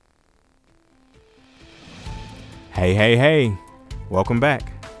Hey. Welcome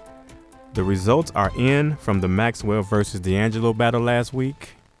back. The results are in from the Maxwell versus D'Angelo battle last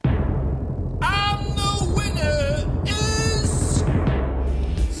week.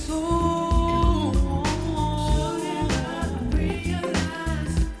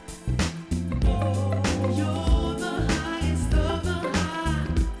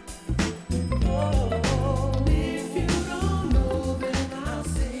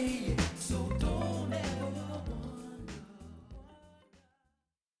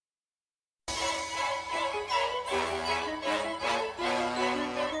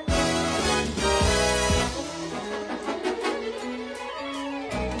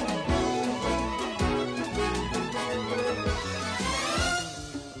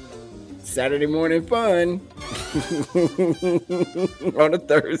 Saturday morning fun on a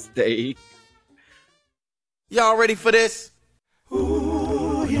Thursday. Y'all ready for this?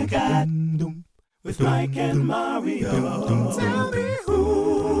 Who you got with Mike and Mario? Tell me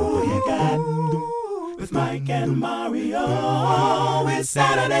who you got with Mike and Mario. It's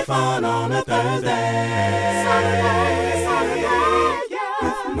Saturday fun on a Thursday. Saturday, yeah.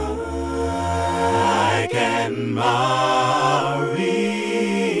 With Mike and Mario.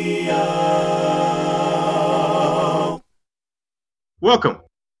 Welcome.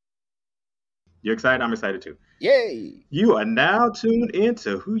 You excited? I'm excited too. Yay! You are now tuned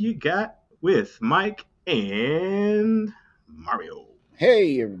into Who You Got with Mike and Mario.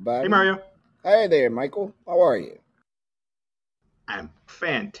 Hey, everybody. Hey, Mario. Hey there, Michael. How are you? I'm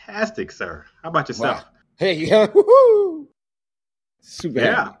fantastic, sir. How about yourself? Wow. Hey, woohoo! Super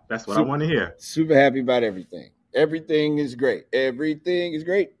happy. Yeah, that's what I want to hear. Super happy about everything. Everything is great. Everything is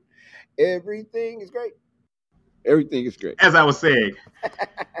great. Everything is great. Everything is great. As I was saying,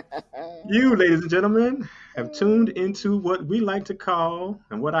 you, ladies and gentlemen, have tuned into what we like to call,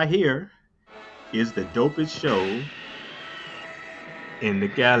 and what I hear, is the dopest show in the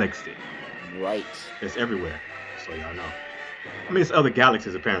galaxy. Right. It's everywhere, so y'all know. I mean, it's other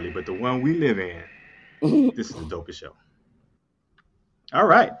galaxies apparently, but the one we live in, this is the dopest show. All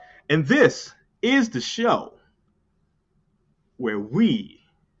right. And this is the show where we,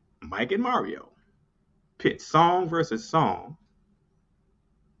 Mike and Mario, pit song versus song,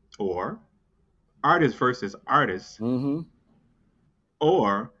 or artist versus artist,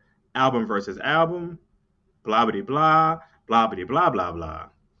 or album versus album, blah, blah, blah, blah, blah, blah, blah, blah,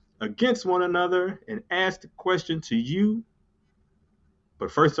 against one another, and ask the question to you,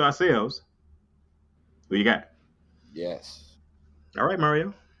 but first to ourselves, who you got? Yes. All right,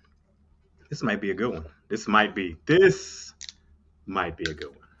 Mario. This might be a good one. This might be a good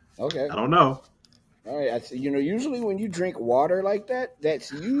one. Okay. I don't know. All right. Usually when you drink water like that,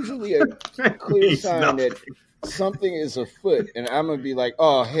 that's usually a clear sign that something is afoot. And I'm going to be like,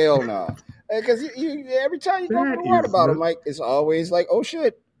 oh, hell no. Because you every time you go to the water bottle, Mike, it's always like, oh,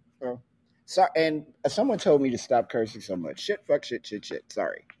 shit. So, and someone told me to stop cursing so much. Shit, fuck, shit.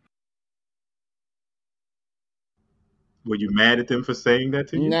 Sorry. Were you mad at them for saying that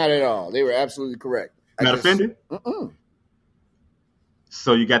to you? Not at all. They were absolutely correct. Not offended?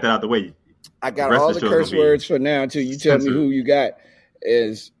 So you got that out the way. I got all the curse words for now until you tell me who you got.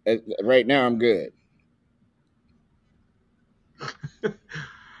 Right now I'm good. All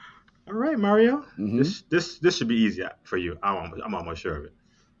right, Mario. This should be easy for you. I'm almost sure of it.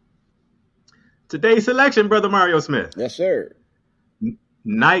 Today's selection, Brother Mario Smith. Yes, sir.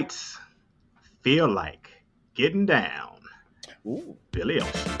 Nights Feel Like Getting Down. Ooh. Billy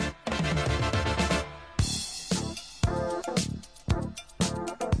Ocean.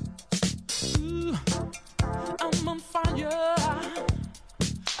 I'm on fire.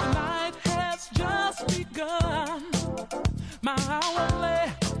 The night has just begun. My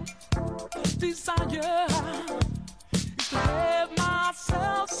only desire is to have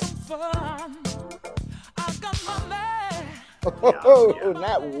myself some fun. I got money. Oh,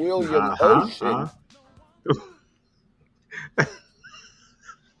 not William Ocean.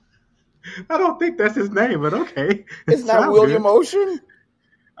 I don't think that's his name, but okay. It's not William Ocean?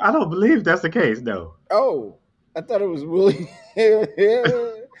 I don't believe that's the case, though. Oh, I thought it was William.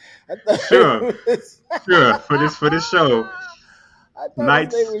 Sure. For this show,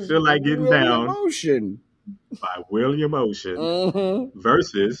 Nights Feel Like Getting Down Ocean. by William Ocean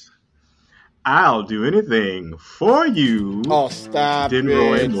versus I'll Do Anything For You. Oh, stop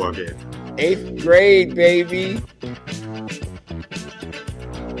Denroy it. Morgan. 8th grade, baby.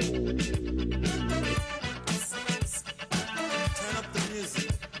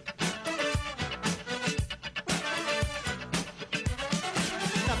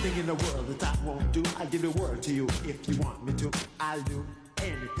 Nothing in the world that I won't do. I'll give the word to you if you want me to. I'll do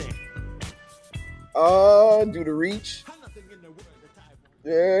anything. Oh, do the reach.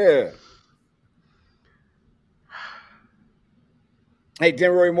 Yeah. Hey,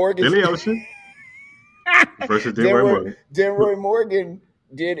 Denroy Morgan. Billy Ocean versus Denroy Morgan. Denroy Morgan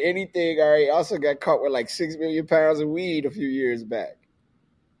did anything. All right. Also got caught with like 6 million pounds of weed a few years back.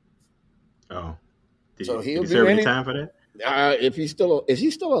 Oh. Did So he he'll do serve any any time for that? if he's still is he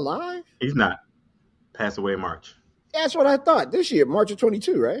still alive? He's not. Passed away in March. That's what I thought. This year, March of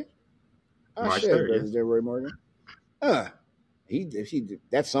 22, right? Oh, March shit, 3rd, brother yes. Denroy Morgan. He did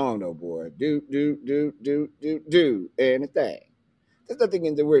that song though, boy. Do anything. There's nothing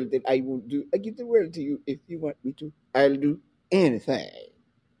in the world that I won't do. I give the world to you if you want me to. I'll do anything.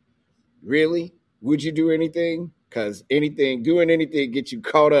 Really? Would you do anything? Because doing anything gets you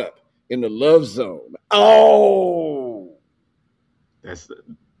caught up in the love zone. Oh! That's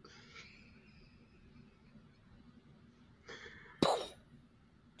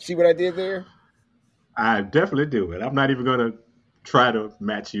See what I did there? I definitely do it. I'm not even gonna try to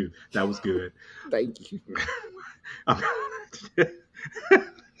match you. That was good. Thank you.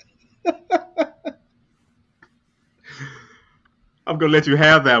 I'm gonna let you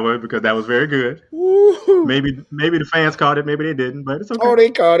have that one because that was very good. Woo-hoo. Maybe the fans caught it, maybe they didn't, but it's okay. Oh, they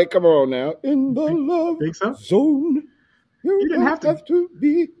caught it. Come on now. In the love Think so? zone. You didn't don't have to.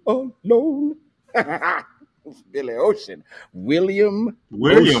 be alone. It's Billy Ocean. William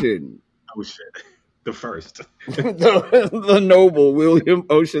Ocean. Oh shit. The first. the noble William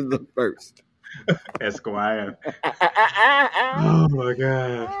Ocean the first. Esquire. Oh my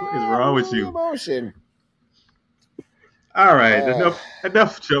God. What is wrong with you? William Ocean. All right.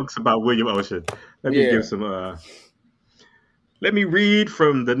 Enough jokes about William Ocean. Let me give some let me read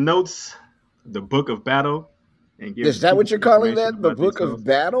from the notes, the Book of Battle. And give Is that what you're calling that? The Book of of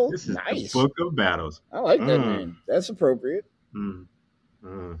Battle? This is nice. the Book of Battles. I like that name. That's appropriate.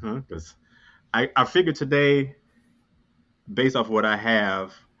 Because I figured today, based off what I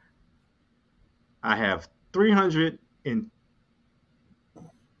have 300 and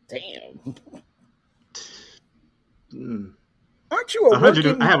Damn. mm, Aren't you a 100.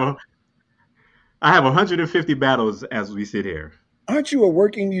 working, I have 150 battles as we sit here. Aren't you a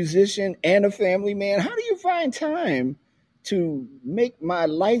working musician and a family man? How do you find time to make my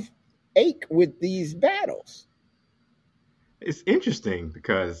life ache with these battles? It's interesting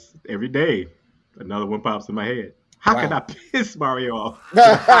because every day another one pops in my head. How can I piss Mario off? Yeah,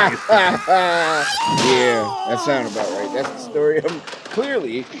 that sounds about right. That's the story of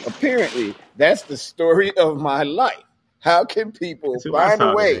apparently, that's the story of my life. How can people find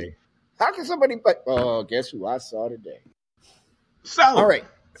a way? Today. How can somebody? Guess who I saw today? So, all right,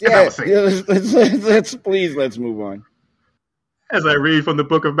 let's move on. As I read from the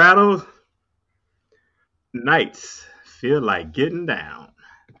Book of Battles, Nights Feel Like Getting Down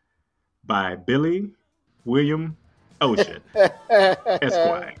by Billy William Ocean,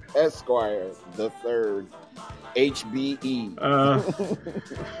 Esquire. Esquire the third, HBE.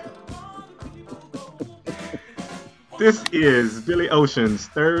 This is Billy Ocean's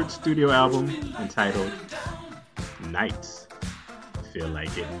third studio album entitled Nights Feel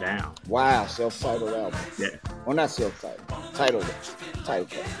Like Getting Down. Wow, self-titled album. Yeah. Well, not self-titled. Titled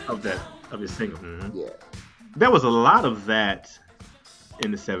of his single. Mm-hmm. Yeah. There was a lot of that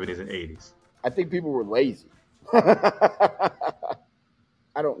in the 70s and 80s. I think people were lazy. I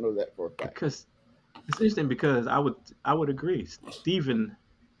don't know that for a fact. Because it's interesting because I would agree. Steven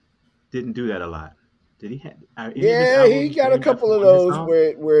didn't do that a lot. Did he have? He got a couple of those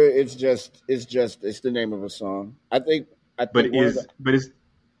where it's the name of a song. I think. But it's.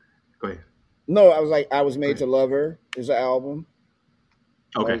 Go ahead. No, I was made to love her is an album.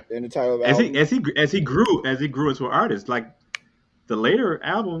 Okay. Like, in the title of the album. As he grew into an artist, like the later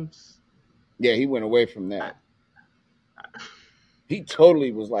albums. Yeah, he went away from that. He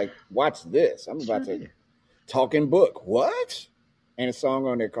totally was like, "Watch this! I'm about to talking book. What?" And a song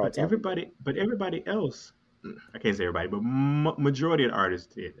on there called. But everybody else, I can't say everybody, but majority of the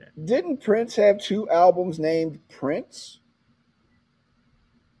artists did that. Didn't Prince have 2 albums named Prince?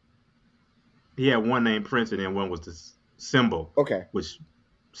 He had one named Prince, and then one was the symbol. Okay. Which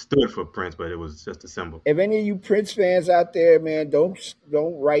stood for Prince, but it was just a symbol. If any of you Prince fans out there, man, don't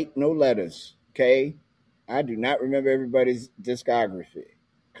write no letters, okay? I do not remember everybody's discography.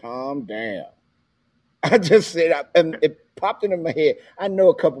 Calm down. I just said, and it popped into my head. I know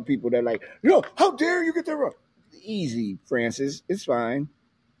a couple people that are like, how dare you get that wrong? Easy, Francis. It's fine.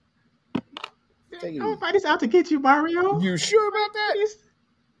 Nobody's out to get you, Mario. You sure about that?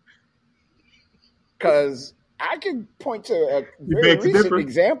 Because I can point to a very recent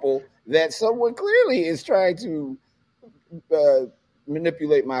example that someone clearly is trying to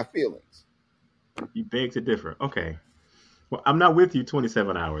manipulate my feelings. You beg to differ. Okay. Well, I'm not with you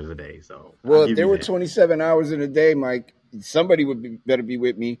 27 hours a day, so Well, I'll if give there you were that. 27 hours in a day, Mike, somebody better be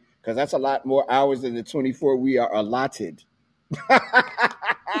with me because that's a lot more hours than the 24 we are allotted.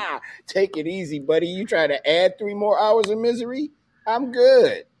 Take it easy, buddy. You try to add 3 more hours of misery? I'm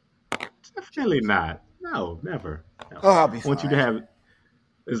good. Definitely not. No, never. No. Oh, I'll be I want you fine. to have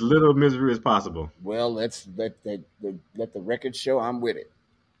as little misery as possible. Well, let's let the record show I'm with it.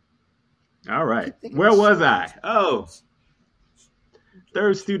 All I right. keep thinking Where it's was sweet. I? Oh,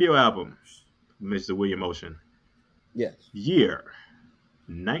 third studio album, Mr. William Ocean. Yes. Year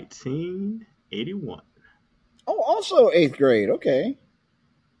 1981. Oh, also 8th grade. Okay.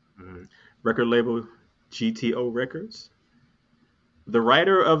 Record label GTO Records. The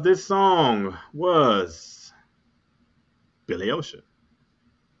writer of this song was Billy Ocean.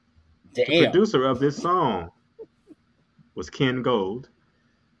 The Damn. producer of this song was Ken Gold.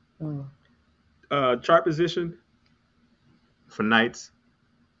 Chart position for Nights,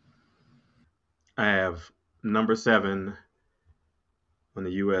 I have number 7 on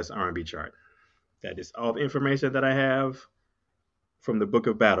the U.S. R&B chart. That is all the information that I have from the Book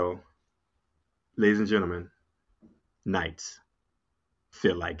of Battle. Ladies and gentlemen, Nights,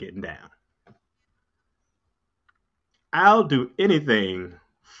 Feel Like Getting Down. I'll do anything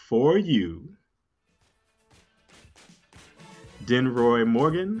for you. Denroy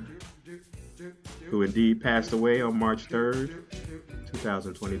Morgan, who indeed passed away on March 3rd,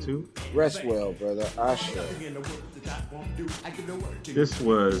 2022. Rest well, brother. Asha. This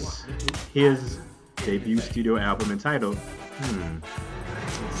was his debut studio album entitled,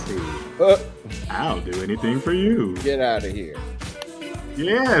 let's see, I'll Do Anything for You. Get out of here.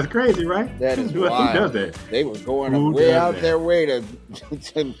 Yeah, it's crazy, right? That is Who wild. does that? They were going Who way does out that? their way to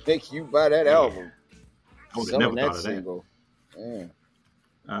make you buy that album. I would have Selling never that thought of that. single.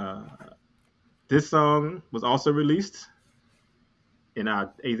 Yeah. This song was also released in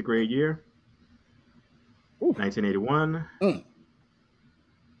our 8th grade year, Ooh. 1981.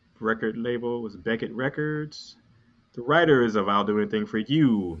 Record label was Beckett Records. The writers of I'll Do Anything for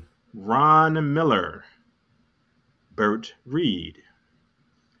You, Ron Miller, Bert Reed.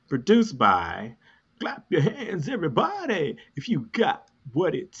 Produced by, clap your hands, everybody, if you got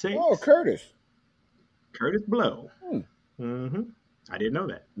what it takes. Oh, Curtis. Curtis Blow. I didn't know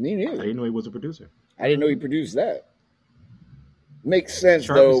that. Me I neither. didn't know he was a producer. I didn't know he produced that. Makes sense,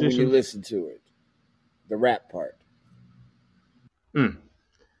 Chart though, position. when you listen to it. The rap part.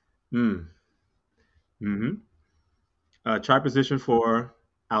 Chart position for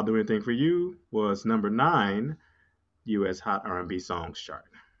I'll Do Anything for You was number 9, U.S. Hot R&B Songs chart.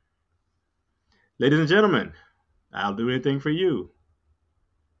 Ladies and gentlemen, I'll Do Anything for You.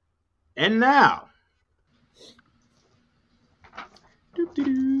 And now,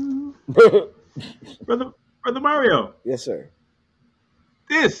 Brother Mario, Yes, sir.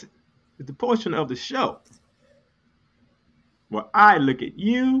 this is the portion of the show where I look at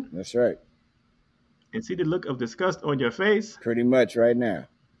you That's right. and see the look of disgust on your face, Pretty much right now.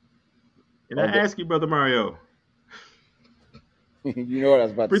 and I ask you, Brother Mario, You know what I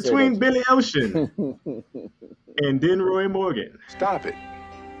was about to say. between don't Billy Ocean and Denroy Morgan, Stop it.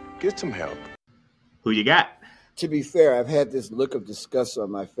 Get some help. who you got? To be fair, I've had this look of disgust on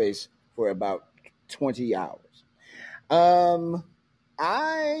my face for about 20 hours.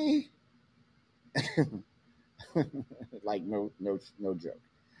 I like no joke.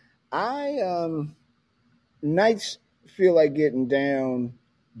 Nights Feel Like Getting Down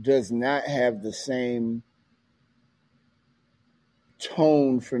does not have the same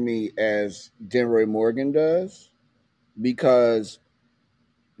tone for me as Denroy Morgan does, because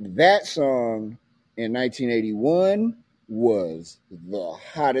that song in 1981 was the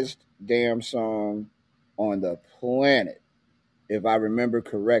hottest damn song on the planet, if I remember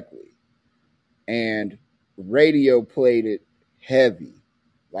correctly. And radio played it heavy,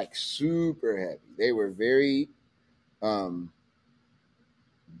 like super heavy. They were very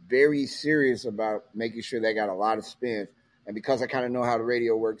serious about making sure they got a lot of spins. And because I kind of know how the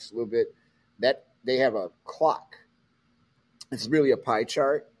radio works a little bit, that they have a clock. It's really a pie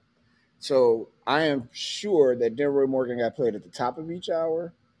chart. So I am sure that Denroy Morgan got played at the top of each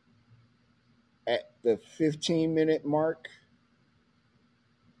hour, at the 15-minute mark,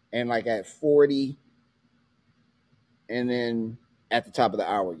 and like at 40, and then at the top of the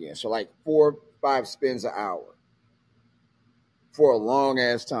hour again. So like 4 or 5 spins an hour for a long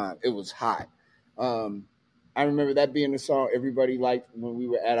ass time. It was hot. I remember that being the song everybody liked when we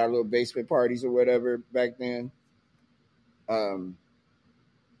were at our little basement parties or whatever back then.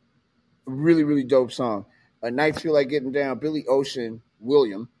 Really, really dope song. Nights Feel Like Getting Down. Billy Ocean,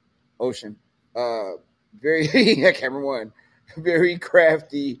 William Ocean, Very, I can't remember one. Very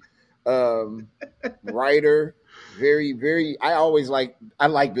crafty writer. Very, very. I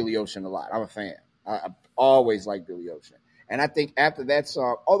like Billy Ocean a lot. I'm a fan. I've always liked Billy Ocean. And I think after that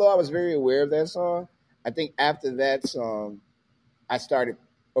song, although I was very aware of that song, I think after that song, I started,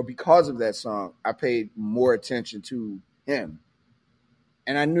 or because of that song, I paid more attention to him.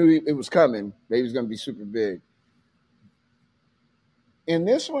 And I knew it was coming. That he was going to be super big. In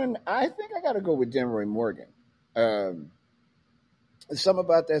this one, I think I got to go with Denroy Morgan. There's something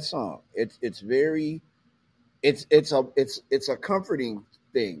about that song. It's a comforting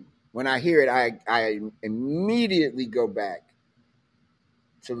thing. When I hear it, I immediately go back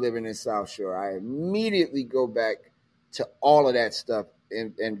to living in South Shore. I immediately go back to all of that stuff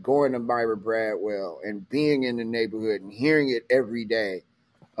and going to Myra Bradwell and being in the neighborhood and hearing it every day.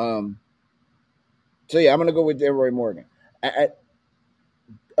 So yeah, I'm gonna go with Denroy Morgan.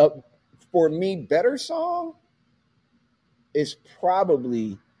 For me, better song is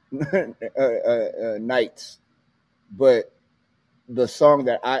probably Nights, but the song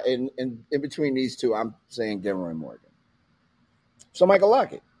that in between these two, I'm saying Denroy Morgan. So Michael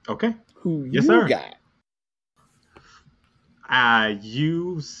Lockett, Okay. who Yes, you sir. got?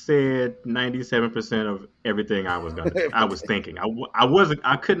 You said 97% of everything I was thinking.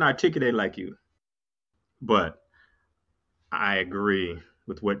 I couldn't articulate like you, but I agree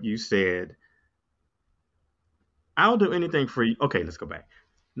with what you said. I'll do anything for you. Okay, let's go back.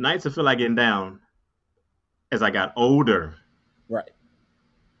 Nights of Feel Like Getting Down. As I got older, Right,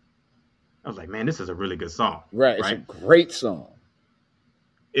 I was like, man, this is a really good song. right. It's a great song.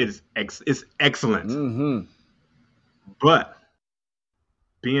 It's excellent. Mm-hmm. But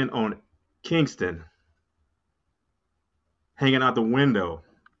being on Kingston, hanging out the window,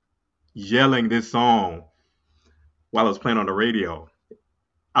 yelling this song while I was playing on the radio,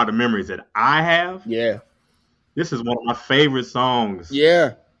 are the memories that I have. Yeah, This is one of my favorite songs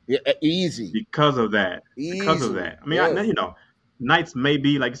yeah, easy. because of that. Because of Easily, that. I mean, yeah. Nights may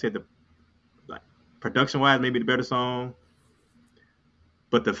be, like you said, like production-wise, maybe the better song.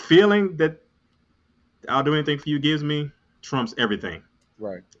 But the feeling that I'll Do Anything for You gives me trumps everything.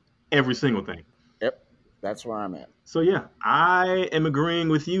 Right. Every single thing. Yep. That's where I'm at. So yeah, I am agreeing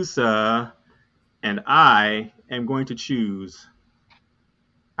with you, sir, and I am going to choose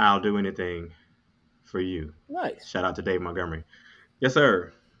I'll Do Anything for You. Nice. Shout out to Dave Montgomery. Yes,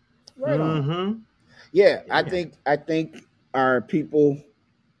 sir. Right on. Mm-hmm. Yeah, Yeah. I think our people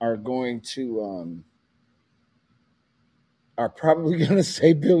are going to are probably going to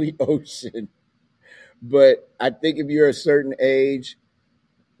say Billy Ocean, but I think if you're a certain age,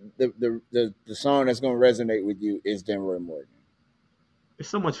 the song that's going to resonate with you is Denroy Morgan. It's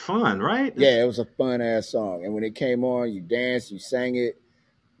so much fun, right? Yeah, it was a fun ass song, and when it came on, you danced, you sang it,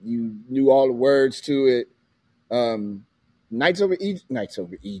 you knew all the words to it. Nights Over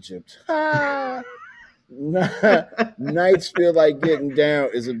Egypt. Nights Feel Like Getting Down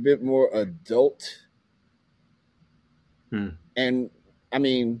is a bit more adult. And I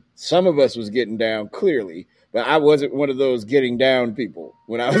mean, some of us was getting down clearly, but I wasn't one of those getting down people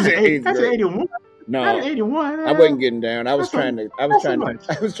when I was in eighth That's grade. 81. No, That's 81. I wasn't getting down. I was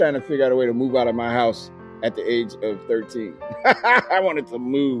That's trying to figure out a way to move out of my house at the age of 13. I wanted to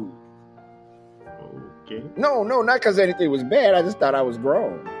move. Okay. No, not because anything was bad. I just thought I was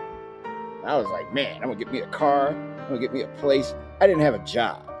grown. I was like, man, I'm going to get me a car. I'm going to get me a place. I didn't have a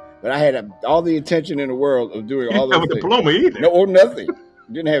job, but I had all the intention in the world of doing all You didn't those have a things. diploma either. No, or nothing.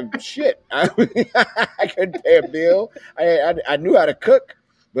 Didn't have shit. I couldn't pay a bill. I knew how to cook,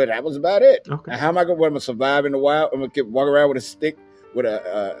 but that was about it. Okay. How am I going to survive in the wild? I'm going to walk around with a stick with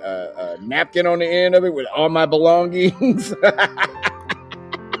a napkin on the end of it with all my belongings.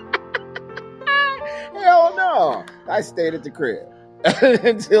 Hell no. I stayed at the crib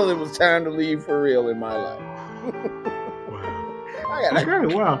until it was time to leave for real in my life.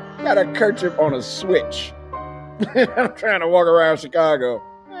 Wow. I got a kerchief on a switch. I'm trying to walk around Chicago.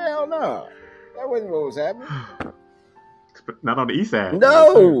 Hell no. That wasn't what was happening. Not on the east side.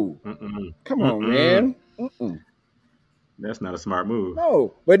 No. Mm-mm. Come on, man. Mm-mm. That's not a smart move.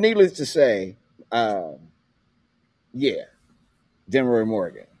 No. But needless to say, yeah, Denroy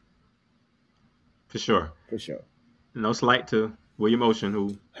Morgan. For sure. For sure. No slight to William Ocean,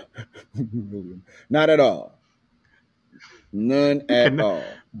 who Not at all. None at all.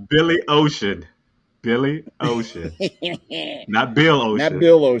 Billy Ocean. Billy Ocean. Not Bill Ocean. Not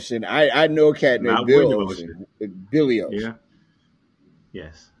Bill Ocean. I know a cat named Not Bill William Ocean. Billy Ocean. Yeah.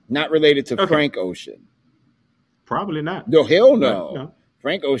 Yes. Not related to Okay. Frank Ocean. Probably not. No, hell no. No.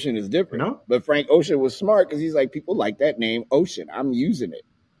 Frank Ocean is different. No? But Frank Ocean was smart because he's like, people like that name Ocean. I'm using it.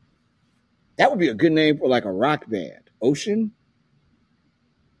 That would be a good name for like a rock band. Ocean?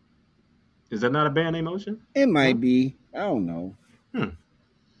 Is that not a band named Ocean? It might be. I don't know.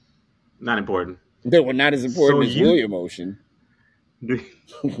 Not important. They were not as important as William Ocean. Do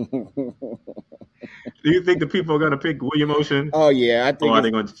you think the people are gonna pick William Ocean? Oh yeah, I think.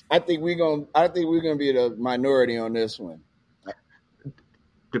 I think we're gonna be the minority on this one.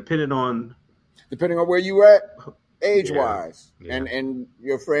 Depending on where you at, age wise, and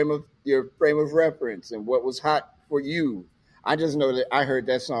your frame of reference and what was hot for you. I just know that I heard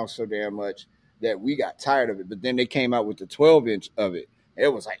that song so damn much that we got tired of it. But then they came out with the 12-inch of it. It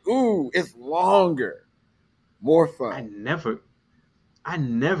was like, ooh, it's longer, more fun. I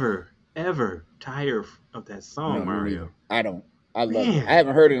never ever tire of that song, No, Mario. I don't. I love it. I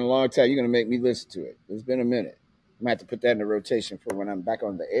haven't heard it in a long time. You're gonna make me listen to it. It's been a minute. I'm gonna have to put that in the rotation for when I'm back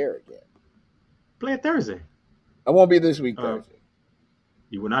on the air again. Play it Thursday. I won't be this week Thursday.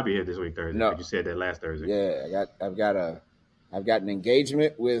 You will not be here this week Thursday. No, you said that last Thursday. Yeah, I've got an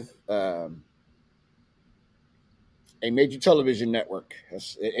engagement with a major television network,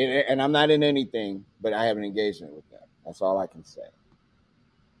 and I'm not in anything, but I have an engagement with them. That's all I can say.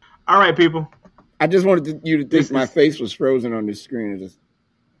 All right, people. I just wanted you to think my face was frozen on this screen.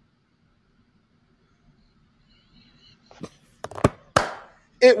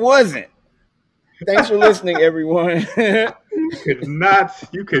 It wasn't. Thanks for listening, everyone. You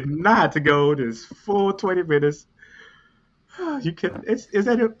could not go this full 20 minutes. You can.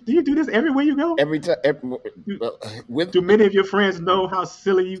 Do you do this everywhere you go? Every time. Do many of your friends know how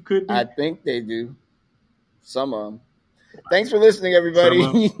silly you could be? I think they do. Some of them. Thanks for listening, everybody.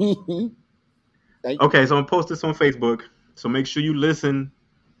 Okay, so I'm gonna post this on Facebook. So make sure you listen.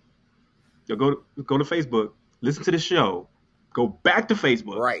 You'll go to Facebook. Listen to the show. Go back to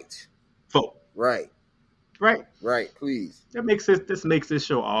Facebook. Right. Vote. Right. Please. This makes this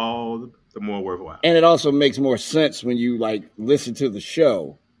show all the more worthwhile. And it also makes more sense when you listen to the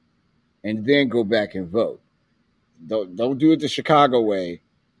show and then go back and vote. Don't do it the Chicago way.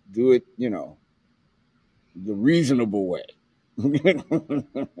 Do it, the reasonable way.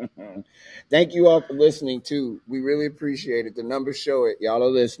 Thank you all for listening too. We really appreciate it. The numbers show it. Y'all are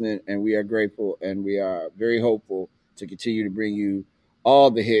listening, and we are grateful, and we are very hopeful to continue to bring you all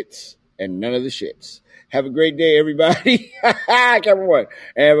the hits and none of the shits. Have a great day, everybody. Camera 1.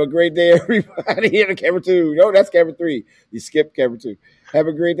 Have a great day, everybody. And camera 2. No, that's camera 3. You skipped camera 2. Have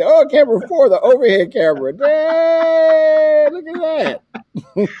a great day. Oh, camera 4, the overhead camera. Dang, look at that.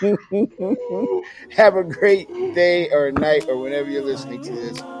 Have a great day or night or whenever you're listening to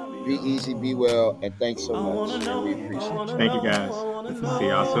this. Be easy, be well, and thanks so much. And we appreciate you. Thank you, guys. See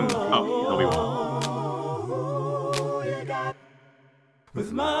y'all soon. Oh, no, we won't.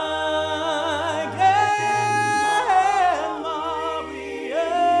 With my